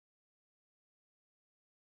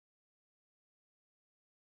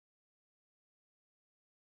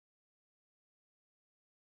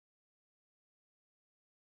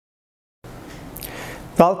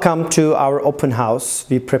Welcome to our open house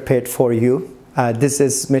we prepared for you. This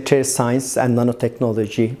is Material Science and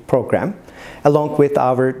Nanotechnology program, along with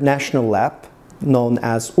our national lab known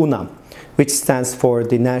as UNAM, which stands for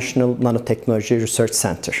the National Nanotechnology Research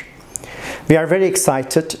Center. We are very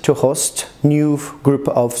excited to host a new group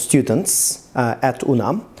of students at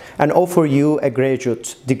UNAM and offer you a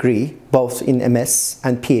graduate degree both in MS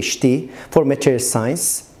and PhD for Material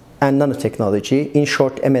Science and Nanotechnology, in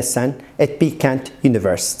short MSN, at Bilkent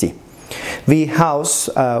University. We house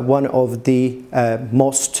one of the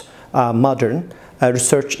most modern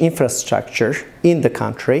research infrastructure in the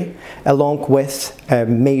country, along with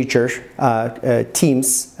major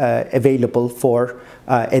teams available for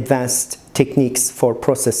advanced techniques for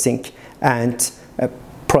processing and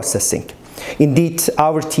processing. Indeed,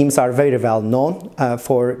 our teams are very well known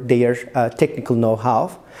for their technical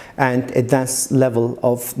know-how and advanced level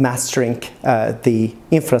of mastering the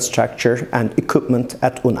infrastructure and equipment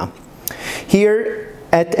at UNAM. Here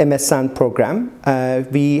at MSN program,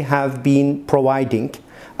 we have been providing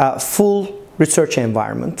a full research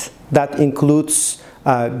environment that includes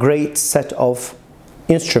a great set of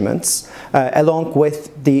instruments along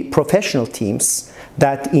with the professional teams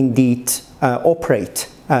that indeed operate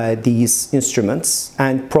these instruments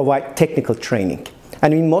and provide technical training.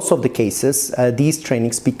 And in most of the cases, these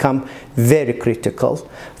trainings become very critical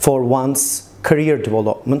for one's career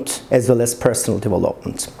development as well as personal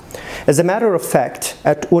development. As a matter of fact,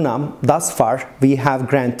 at UNAM, thus far, we have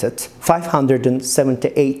granted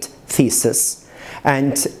 578 theses,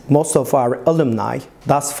 and most of our alumni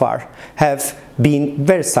thus far have been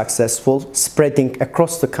very successful, spreading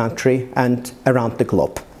across the country and around the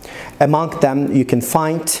globe. Among them, you can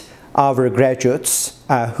find our graduates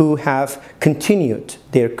who have continued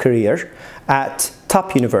their career at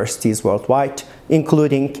top universities worldwide,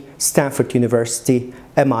 including Stanford University,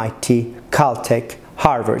 MIT, Caltech,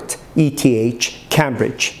 Harvard, ETH,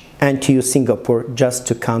 Cambridge, and TU Singapore, just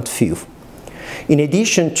to count few. In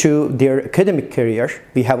addition to their academic career,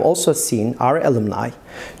 we have also seen our alumni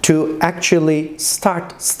to actually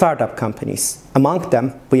start startup companies. Among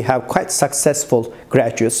them, we have quite successful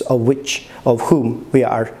graduates of whom we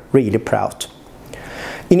are really proud.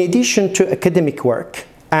 In addition to academic work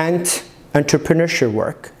and entrepreneurship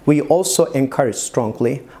work, we also encourage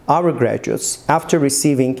strongly our graduates, after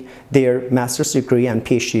receiving their master's degree and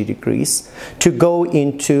PhD degrees, to go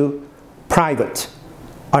into private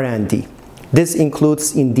R&D. This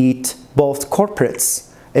includes indeed both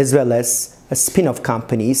corporates as well as spin-off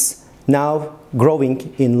companies now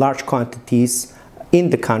growing in large quantities in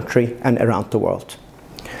the country and around the world.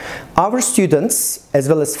 Our students as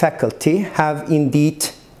well as faculty have indeed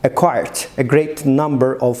acquired a great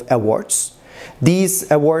number of awards.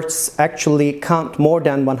 These awards actually count more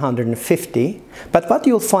than 150, but what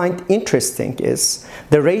you'll find interesting is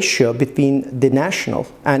the ratio between the national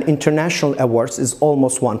and international awards is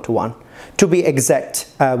almost 1-to-1. To be exact,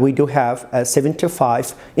 we do have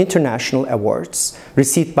 75 international awards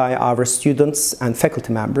received by our students and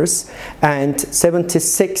faculty members, and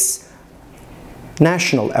 76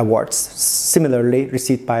 national awards similarly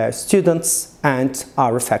received by our students and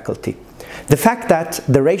our faculty. The fact that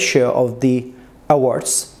the ratio of the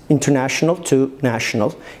awards, international to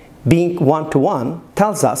national, being 1-to-1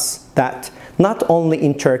 tells us that not only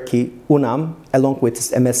in Turkey, UNAM, along with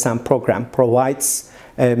its MSN program, provides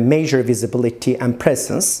major visibility and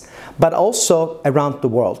presence, but also around the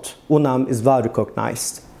world. UNAM is well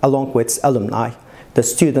recognized along with its alumni, the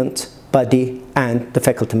student body, and the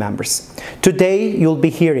faculty members. Today, you'll be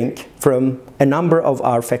hearing from a number of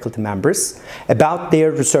our faculty members about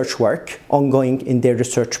their research work ongoing in their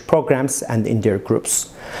research programs and in their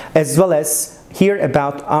groups, as well as hear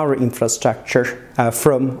about our infrastructure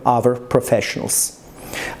from our professionals.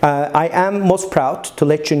 I am most proud to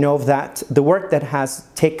let you know that the work that has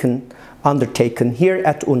undertaken here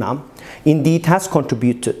at UNAM indeed has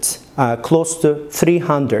contributed close to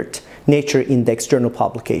 300 Nature Index journal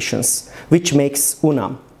publications, which makes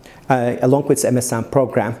UNAM, along with its MSN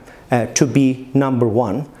program, to be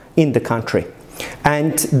 #1 in the country.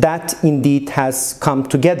 And that indeed has come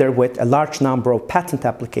together with a large number of patent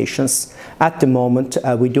applications. At the moment,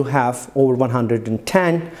 we do have over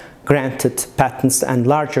 110 granted patents and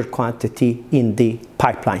larger quantity in the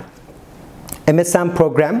pipeline. MSN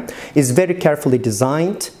program is very carefully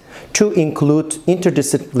designed to include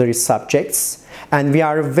interdisciplinary subjects, and we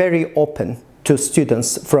are very open to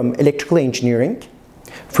students from electrical engineering,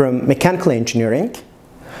 from mechanical engineering,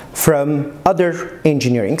 from other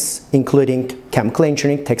engineerings, including chemical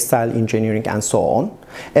engineering, textile engineering, and so on,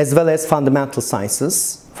 as well as fundamental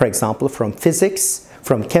sciences, for example, from physics,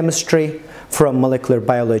 from chemistry, from molecular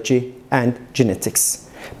biology, and genetics.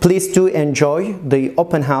 Please do enjoy the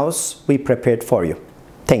open house we prepared for you.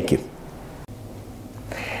 Thank you.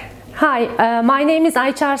 Hi, my name is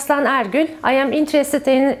Ayça Arslan-Ergül. I am interested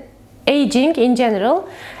in aging in general.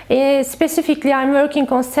 Specifically, I'm working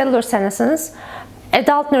on cellular senescence,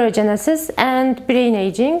 adult neurogenesis, and brain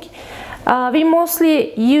aging. We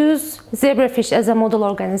mostly use zebrafish as a model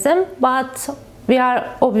organism, but we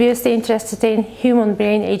are obviously interested in human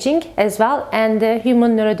brain aging as well and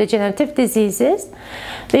human neurodegenerative diseases.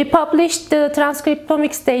 We published the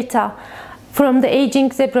transcriptomics data from the aging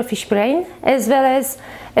zebrafish brain as well as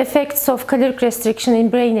effects of caloric restriction in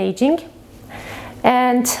brain aging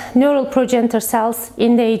and neural progenitor cells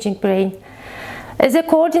in the aging brain. As a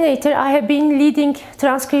coordinator, I have been leading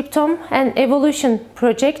transcriptome and evolution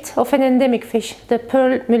project of an endemic fish, the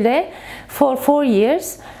pearl mullet, for 4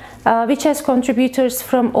 years, which has contributors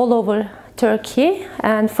from all over Turkey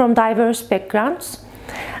and from diverse backgrounds.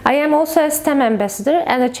 I am also a STEM ambassador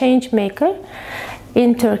and a change maker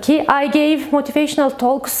in Turkey. I gave motivational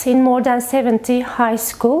talks in more than 70 high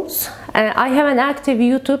schools. I have an active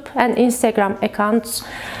YouTube and Instagram accounts.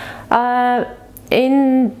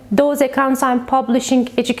 In those accounts, I'm publishing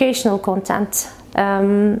educational content,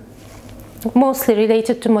 mostly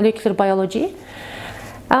related to molecular biology.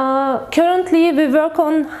 Currently, we work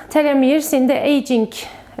on telomeres in the aging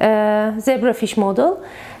zebrafish model,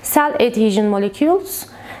 cell adhesion molecules,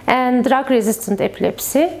 and drug-resistant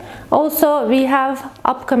epilepsy. Also, we have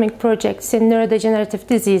upcoming projects in neurodegenerative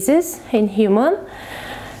diseases in human.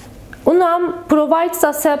 UNAM provides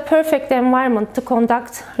us a perfect environment to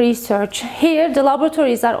conduct research. Here, the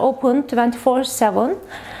laboratories are open 24/7.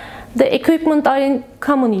 The equipment are in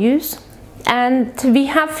common use, and we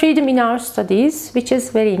have freedom in our studies, which is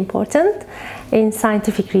very important in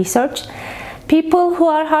scientific research. People who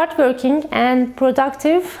are hardworking and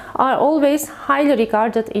productive are always highly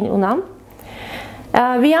regarded in UNAM.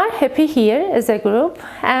 We are happy here as a group,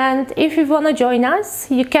 and if you want to join us,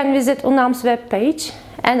 you can visit UNAM's webpage.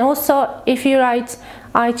 And also, if you write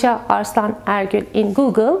Ayça Arslan-Ergül in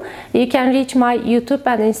Google, you can reach my YouTube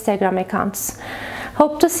and Instagram accounts.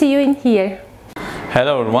 Hope to see you in here.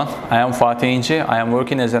 Hello everyone, I am Fatih İnci. I am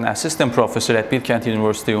working as an assistant professor at Bilkent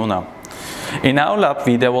University UNAM. In our lab,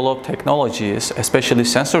 we develop technologies, especially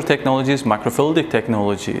sensor technologies, microfluidic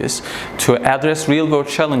technologies, to address real-world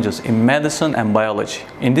challenges in medicine and biology.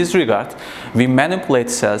 In this regard, we manipulate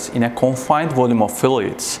cells in a confined volume of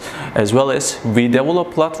fluids, as well as we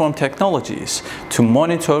develop platform technologies to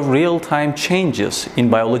monitor real-time changes in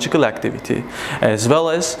biological activity, as well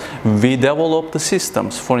as we develop the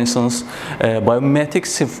systems, for instance, biomimetic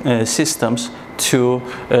systems to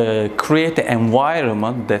create the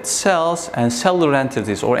environment that cells and cellular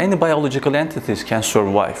entities or any biological entities can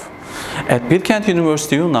survive. At Bilkent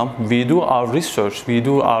University UNAM, we do our research, we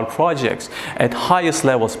do our projects at highest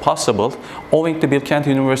levels possible, owing to Bilkent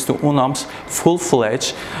University UNAM's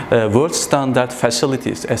full-fledged world standard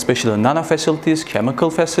facilities, especially nano facilities,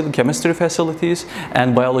 chemistry facilities,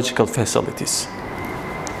 and biological facilities.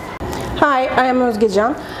 Hi, I am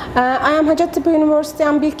Özgecan. I am Hacettepe University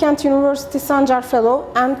and Bilkent University Sancar Fellow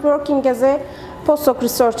and working as a postdoc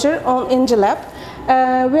researcher on INCI lab.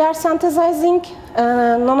 We are synthesizing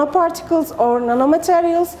nanoparticles or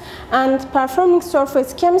nanomaterials and performing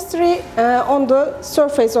surface chemistry on the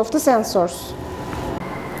surface of the sensors.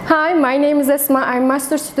 Hi, my name is Esma. I'm a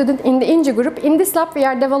master student in the INCI group. In this lab, we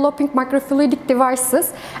are developing microfluidic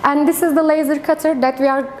devices, and this is the laser cutter that we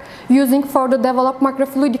are using for the developed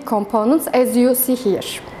microfluidic components, as you see here.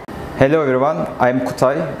 Hello everyone, I am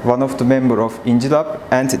Kutay, one of the members of INCI lab,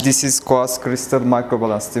 and this is quartz crystal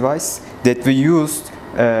microbalance device that we used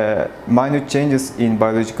minute changes in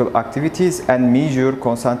biological activities and measure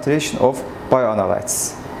concentration of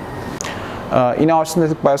bioanalytes. In our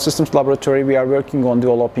synthetic biosystems laboratory, we are working on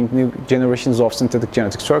developing new generations of synthetic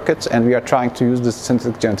genetic circuits, and we are trying to use the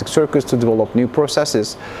synthetic genetic circuits to develop new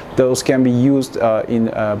processes. Those can be used in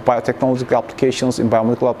biotechnological applications, in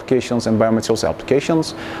biomedical applications, and biomaterials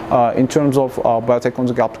applications. In terms of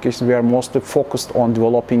biotechnological applications, we are mostly focused on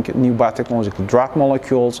developing new biotechnological drug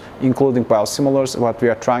molecules, including biosimilars, but we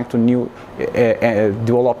are trying to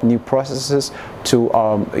develop new processes to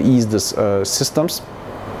ease these systems.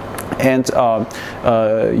 And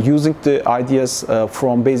using the ideas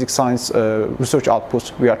from basic science research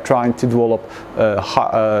outputs, we are trying to develop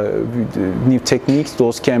new techniques.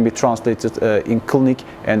 Those can be translated in clinic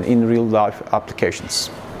and in real-life applications.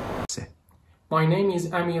 My name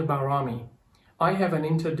is Amir Barami. I have an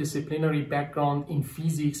interdisciplinary background in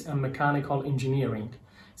physics and mechanical engineering.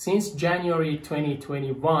 Since January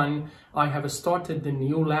 2021, I have started the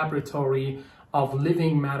new laboratory of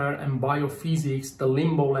living matter and biophysics, the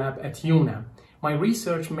Limbo Lab at UNAM. My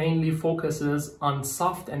research mainly focuses on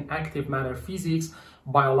soft and active matter physics,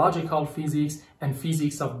 biological physics, and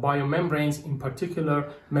physics of biomembranes, in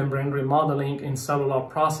particular membrane remodeling in cellular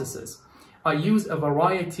processes. I use a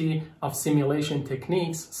variety of simulation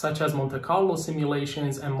techniques such as Monte Carlo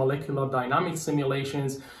simulations and molecular dynamics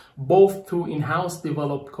simulations, both through in-house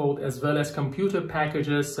developed code as well as computer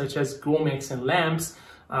packages such as GROMEX and LAMMPS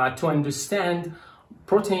to understand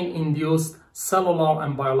protein-induced cellular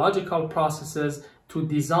and biological processes, to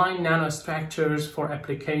design nanostructures for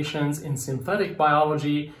applications in synthetic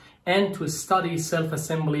biology, and to study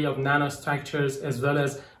self-assembly of nanostructures as well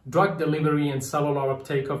as drug delivery and cellular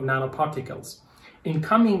uptake of nanoparticles. In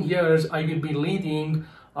coming years, I will be leading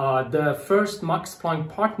the first Max Planck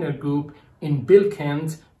partner group in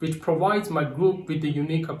Bilkent, which provides my group with the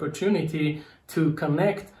unique opportunity to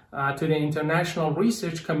connect to the international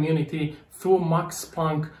research community through Max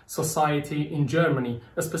Planck Society in Germany.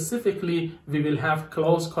 Specifically, we will have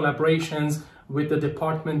close collaborations with the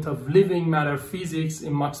Department of Living Matter Physics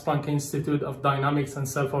in Max Planck Institute of Dynamics and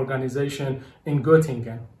Self-Organization in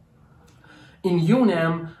Göttingen. In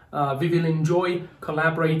UNAM, we will enjoy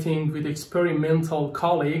collaborating with experimental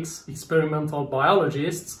colleagues, experimental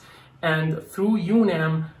biologists, and through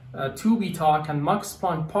UNAM, 2B Talk and Max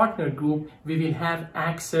Planck Partner Group, we will have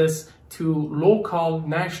access to local,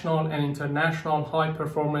 national, and international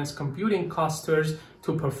high-performance computing clusters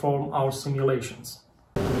to perform our simulations.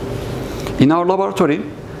 In our laboratory,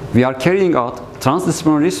 we are carrying out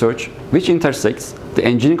transdisciplinary research which intersects the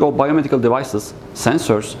engineering of biomedical devices,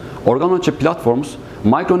 sensors, organ-on-chip platforms,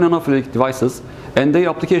 micro-nanofluidic devices, and their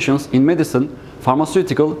applications in medicine,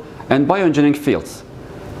 pharmaceutical, and bioengineering fields.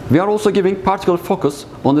 We are also giving particular focus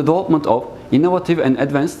on the development of innovative and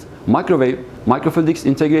advanced microwave, microfluidics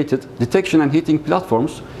integrated detection and heating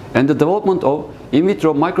platforms, and the development of in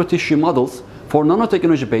vitro microtissue models for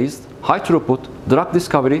nanotechnology-based high-throughput drug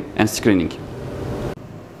discovery and screening.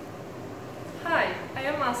 Hi, I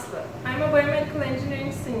am Aslı. I'm a biomedical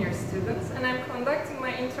engineering senior student and I'm conducting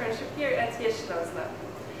my internship here at Yeşilöz'le.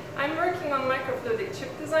 I'm working on microfluidic chip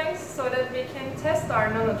designs so that we can test our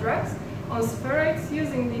nanodrugs on spheroids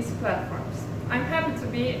using these platforms. I'm happy to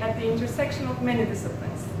be at the intersection of many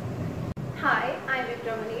disciplines. Hi, I'm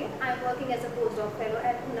Vikramani. I'm working as a postdoc fellow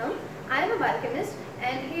at UNAM. I am a biochemist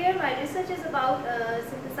and here my research is about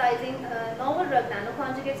synthesizing novel drug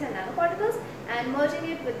nanoconjugates and nanoparticles and merging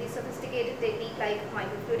it with the sophisticated technique like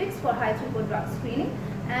microfluidics for high throughput drug screening,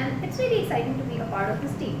 and it's really exciting to be a part of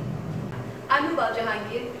this team. I'm Hubal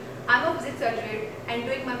Jahangir. I'm a physics graduate and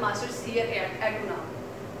doing my master's here at UNAM.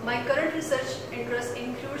 My current research interest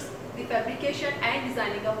includes the fabrication and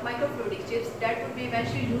designing of microfluidic chips that would be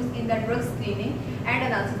eventually used in the drug screening and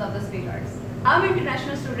analysis of the spheroids. I'm an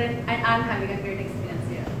international student and I'm having a great experience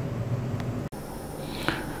here.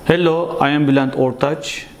 Hello, I am Bülent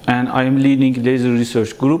Ortaç and I am leading laser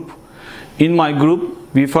research group. In my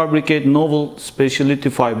group, we fabricate novel specialty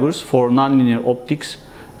fibers for nonlinear optics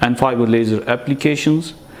and fiber laser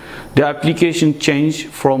applications. The application change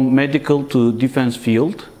from medical to defense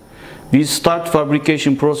field. We start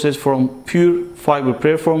fabrication process from pure fiber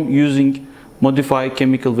preform using modified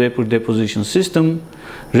chemical vapor deposition system.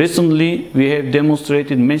 Recently, we have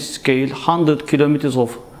demonstrated mesh scale 100 kilometers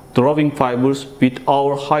of drawing fibers with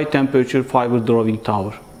our high temperature fiber drawing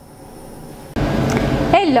tower.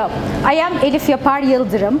 Hello, I am Elif Yapar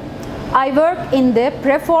Yıldırım. I work in the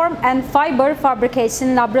preform and fiber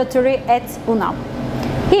fabrication laboratory at UNAM.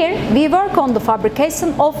 Here, we work on the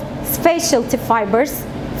fabrication of specialty fibers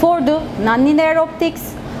for the nonlinear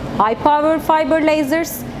optics, high-power fiber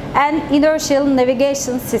lasers, and inertial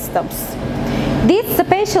navigation systems. These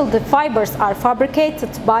specialty fibers are fabricated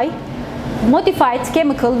by modified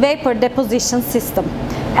chemical vapor deposition system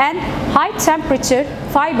and high-temperature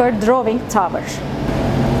fiber drawing tower.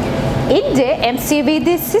 In the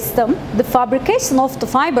MCVD system, the fabrication of the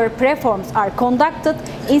fiber preforms are conducted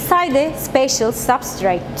inside a special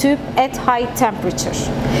substrate tube at high temperature.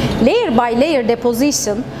 Layer by layer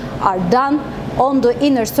deposition are done on the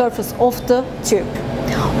inner surface of the tube.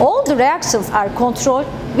 All the reactions are controlled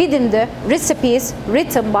within the recipes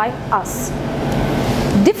written by us.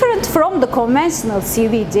 Different from the conventional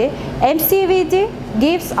CVD, MCVD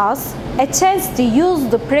gives us a chance to use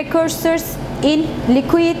the precursors in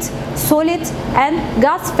liquid, solid, and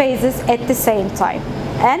gas phases at the same time,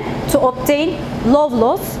 and to obtain low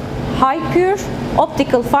loss, high pure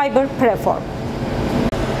optical fiber preform.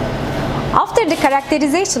 After the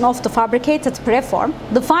characterization of the fabricated preform,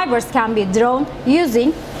 the fibers can be drawn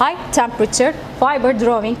using high temperature fiber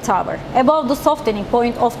drawing tower above the softening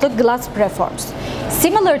point of the glass preforms.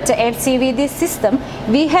 Similar to LCVD system,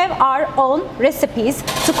 we have our own recipes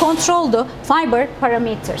to control the fiber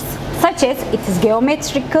parameters, such as its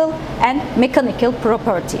geometrical and mechanical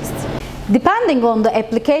properties. Depending on the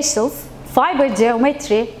applications, fiber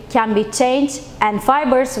geometry can be changed and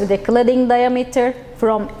fibers with a cladding diameter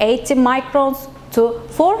from 80 microns to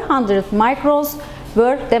 400 microns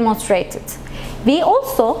were demonstrated. We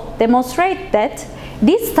also demonstrate that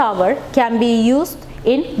this tower can be used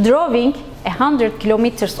in drawing 100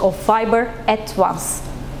 kilometers of fiber at once.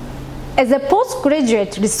 As a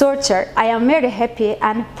postgraduate researcher, I am very happy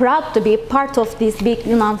and proud to be part of this big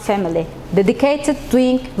UNAM family, dedicated to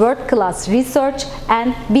doing world-class research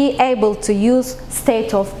and be able to use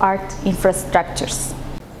state-of-art infrastructures.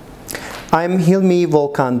 I'm Hilmi,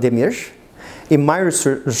 Volkan, Demir. In my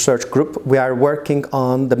research group, we are working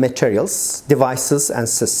on the materials, devices, and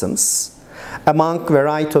systems. Among a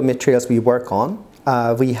variety of materials we work on,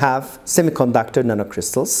 we have semiconductor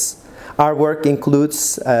nanocrystals. Our work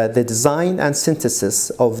includes the design and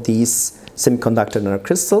synthesis of these semiconductor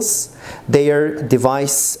nanocrystals, their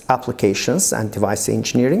device applications and device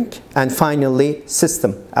engineering, and finally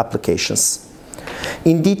system applications.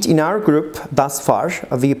 Indeed, in our group thus far,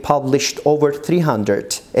 we published over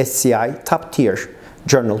 300 SCI top-tier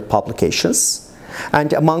journal publications.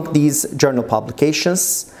 And among these journal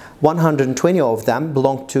publications, 120 of them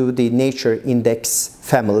belong to the Nature Index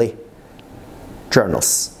family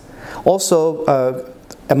journals. Also,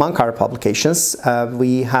 among our publications,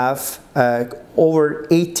 we have over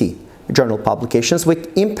 80 journal publications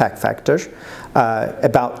with impact factor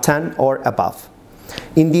about 10 or above.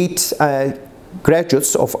 Indeed,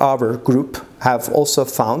 graduates of our group have also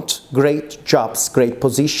found great jobs, great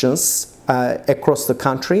positions across the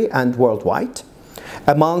country and worldwide.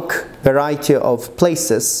 Among variety of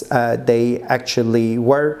places, they actually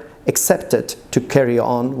were accepted to carry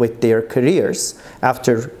on with their careers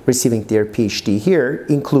after receiving their PhD here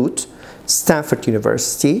include Stanford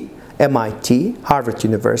University, MIT, Harvard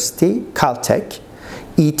University, Caltech,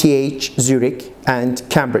 ETH Zurich, and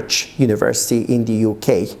Cambridge University in the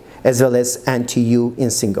UK, as well as NTU in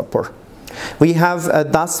Singapore. We have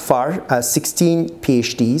thus far 16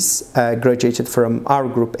 PhDs graduated from our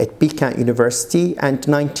group at Bilkent University and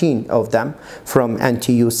 19 of them from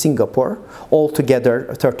NTU Singapore,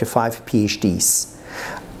 altogether 35 PhDs.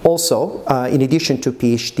 Also, in addition to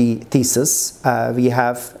PhD thesis, we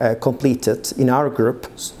have completed in our group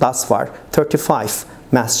thus far 35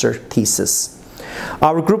 master theses.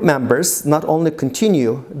 Our group members not only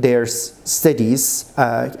continue their studies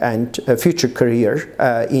and future career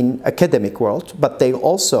in academic world, but they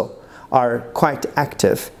also are quite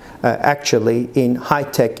active actually in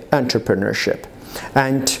high-tech entrepreneurship.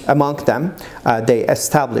 And among them, they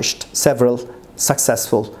established several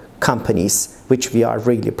successful companies, which we are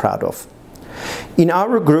really proud of. In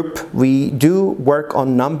our group, we do work on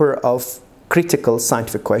a number of critical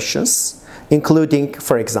scientific questions, including,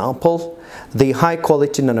 for example, the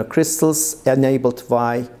high-quality nanocrystals enabled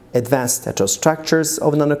by advanced heterostructures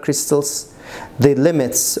of nanocrystals, the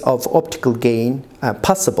limits of optical gain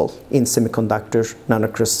possible in semiconductor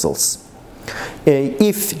nanocrystals.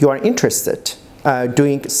 If you are interested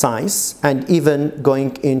doing science and even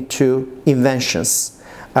going into inventions,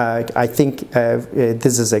 I think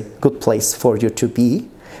this is a good place for you to be.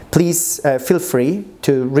 Please feel free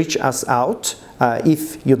to reach us out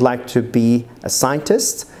if you'd like to be a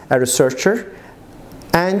scientist, a researcher,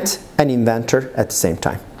 and an inventor at the same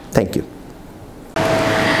time. Thank you.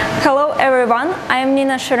 Hello everyone, I am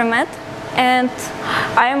Nina Shurimet and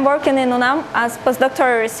I am working in UNAM as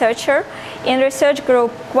postdoctoral researcher in research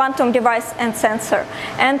group Quantum Device and Sensor.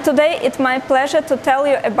 And today it's my pleasure to tell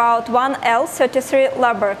you about 1L33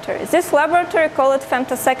 laboratory. This laboratory called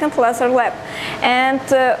femtosecond laser lab. And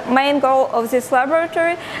main goal of this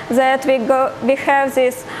laboratory that we have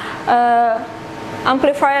this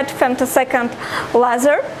amplified femtosecond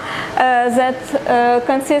laser that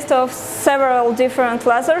consists of several different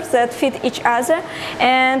lasers that fit each other,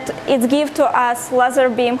 and it gives to us laser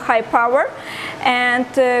beam high power and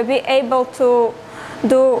be able to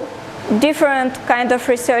do different kind of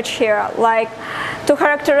research here, like to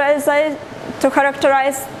characterize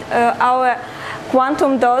our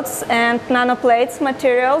quantum dots and nanoplates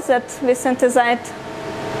materials that we synthesized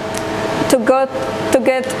to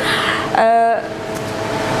get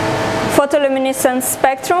photoluminescence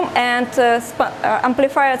spectrum and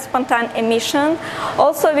amplified spontaneous emission.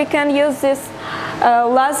 Also, we can use this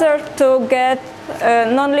laser to get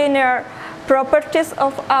nonlinear properties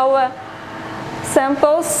of our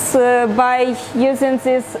samples by using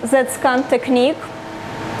this Z-scan technique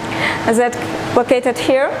that's located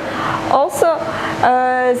here. Also,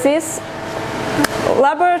 this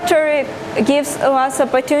laboratory gives us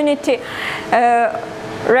opportunity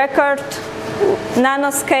record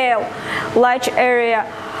nanoscale large area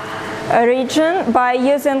region by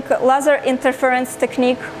using laser interference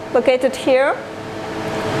technique located here.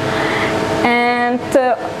 And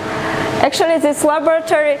actually this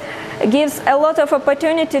laboratory gives a lot of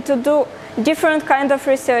opportunity to do different kind of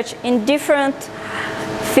research in different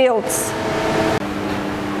fields.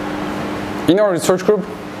 In our research group,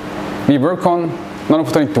 we work on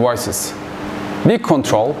nanophotonic devices. We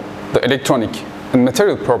control the electronic and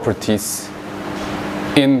material properties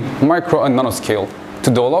in micro and nanoscale to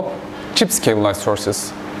develop chip-scale light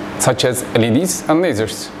sources, such as LEDs and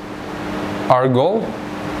lasers. Our goal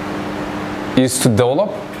is to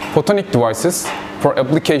develop photonic devices for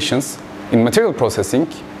applications in material processing,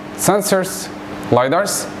 sensors,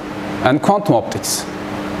 lidars, and quantum optics.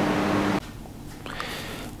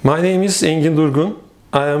 My name is Engin Durgun.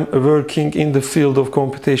 I am working in the field of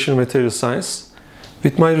computational material science.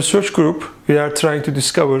 With my research group, we are trying to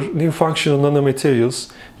discover new functional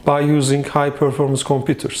nanomaterials by using high-performance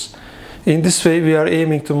computers. In this way, we are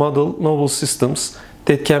aiming to model novel systems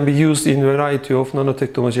that can be used in a variety of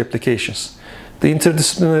nanotechnology applications. The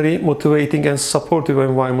interdisciplinary, motivating and supportive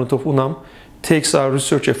environment of UNAM takes our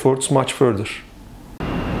research efforts much further.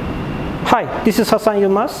 Hi, this is Hasan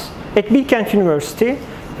Yılmaz at Bilkent University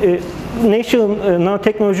National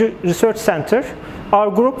Nanotechnology Research Center. Our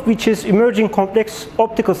group, which is Emerging Complex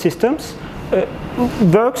Optical Systems,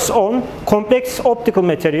 works on complex optical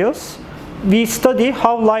materials. We study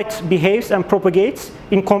how light behaves and propagates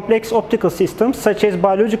in complex optical systems such as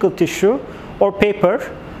biological tissue or paper.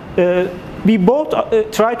 We both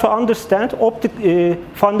try to understand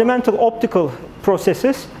fundamental optical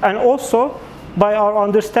processes, and also by our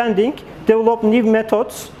understanding develop new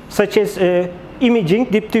methods such as imaging,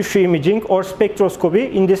 deep tissue imaging or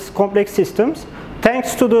spectroscopy in these complex systems.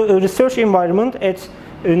 Thanks to the research environment at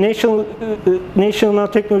National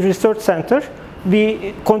Nanotechnology Research Center,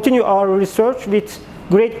 we continue our research with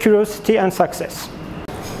great curiosity and success.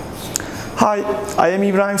 Hi, I am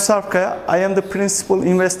Ibrahim Sarpkaya. I am the principal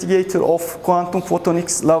investigator of Quantum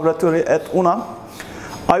Photonics Laboratory at UNAM.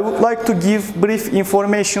 I would like to give brief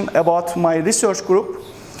information about my research group.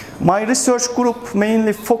 My research group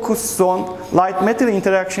mainly focuses on light-matter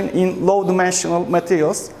interaction in low-dimensional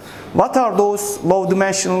materials. What are those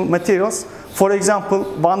low-dimensional materials? For example,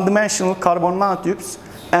 one-dimensional carbon nanotubes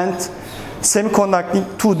and semiconducting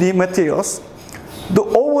 2D materials. The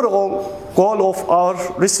overall goal of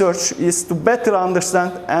our research is to better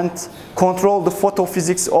understand and control the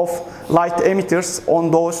photophysics of light emitters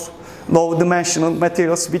on those low-dimensional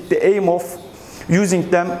materials with the aim of using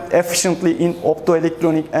them efficiently in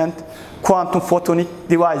optoelectronic and quantum photonic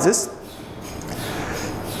devices.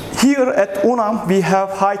 Here at UNAM, we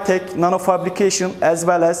have high-tech nanofabrication as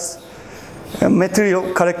well as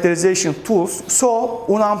material characterization tools. So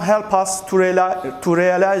UNAM helps us to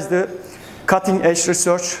realize the cutting-edge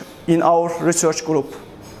research in our research group.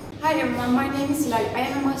 Hi everyone, my name is Hilal. I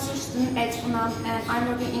am a master's student at UNAM and I'm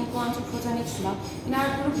working in quantum photonics lab. In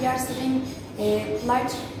our group, we are studying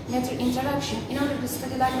light-matter interaction. In order to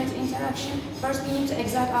study light-matter interaction, first we need to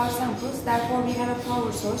excite our samples. Therefore, we have a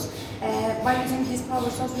power source. By using this power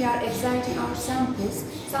source, we are exciting our samples.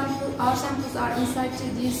 Our samples are inside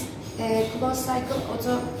this closed cycle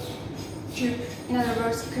auto tube, in other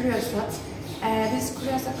words, cryostat. This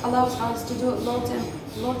cryostat allows us to do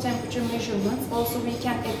low temperature measurements. Also, we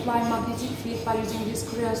can apply magnetic field by using this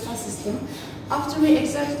cryostat system. After we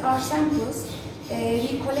exert our samples,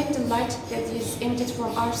 we collect the light that is emitted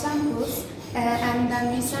from our samples and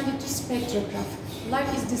then we send it to spectrograph.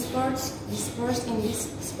 Light is dispersed in this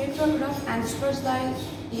spectrograph, and dispersed light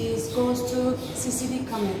goes to CCD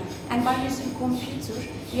camera. And by using computer,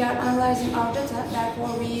 we are analyzing our data.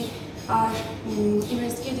 Therefore, we are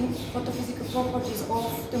investigating photophysical properties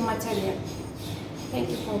of the material. Thank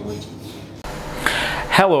you for watching.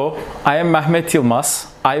 Hello, I am Mehmet Yılmaz.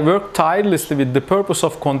 I work tirelessly with the purpose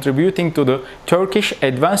of contributing to the Turkish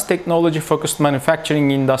advanced technology-focused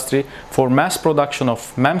manufacturing industry for mass production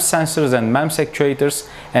of MEMS sensors and MEMS actuators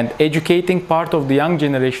and educating part of the young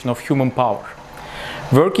generation of human power.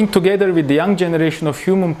 Working together with the young generation of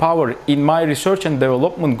human power in my research and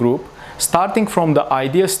development group, starting from the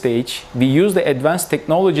idea stage, we use the advanced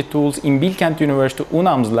technology tools in Bilkent University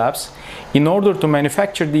UNAM's labs in order to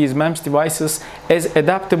manufacture these MEMS devices as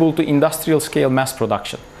adaptable to industrial scale mass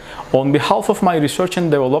production. On behalf of my research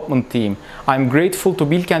and development team, I am grateful to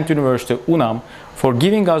Bilkent University UNAM for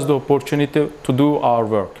giving us the opportunity to do our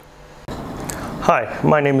work. Hi,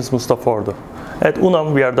 my name is Mustafa Ordu. At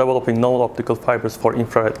UNAM, we are developing novel optical fibers for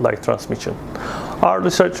infrared light transmission. Our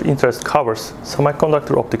research interest covers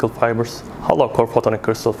semiconductor optical fibers, hollow core photonic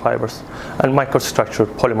crystal fibers, and microstructured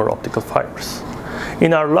polymer optical fibers.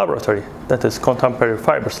 In our laboratory, that is Contemporary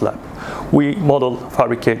Fibers Lab, we model,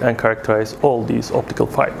 fabricate, and characterize all these optical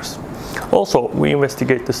fibers. Also, we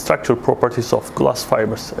investigate the structural properties of glass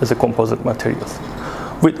fibers as a composite material.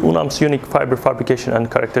 With UNAM's unique fiber fabrication and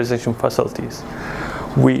characterization facilities,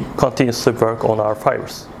 we continuously work on our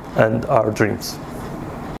fibers and our dreams.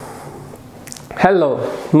 Hello,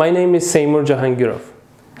 my name is Seymur Jahangirov.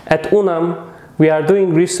 At UNAM, we are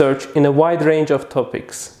doing research in a wide range of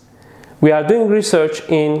topics. We are doing research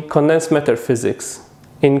in condensed matter physics,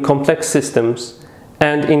 in complex systems,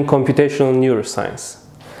 and in computational neuroscience.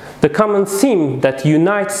 The common theme that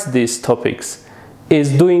unites these topics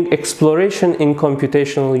is doing exploration in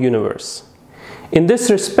computational universe. In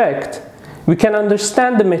this respect, we can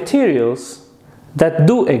understand the materials that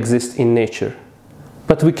do exist in nature,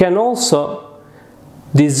 but we can also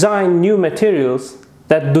design new materials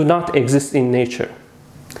that do not exist in nature.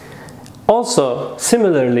 Also,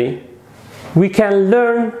 similarly, we can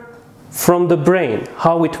learn from the brain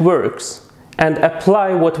how it works and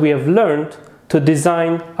apply what we have learned to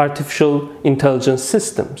design artificial intelligence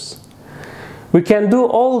systems. We can do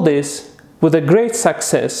all this with a great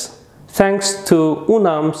success thanks to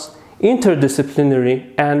UNAM's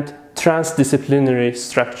interdisciplinary and transdisciplinary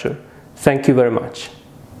structure. Thank you very much.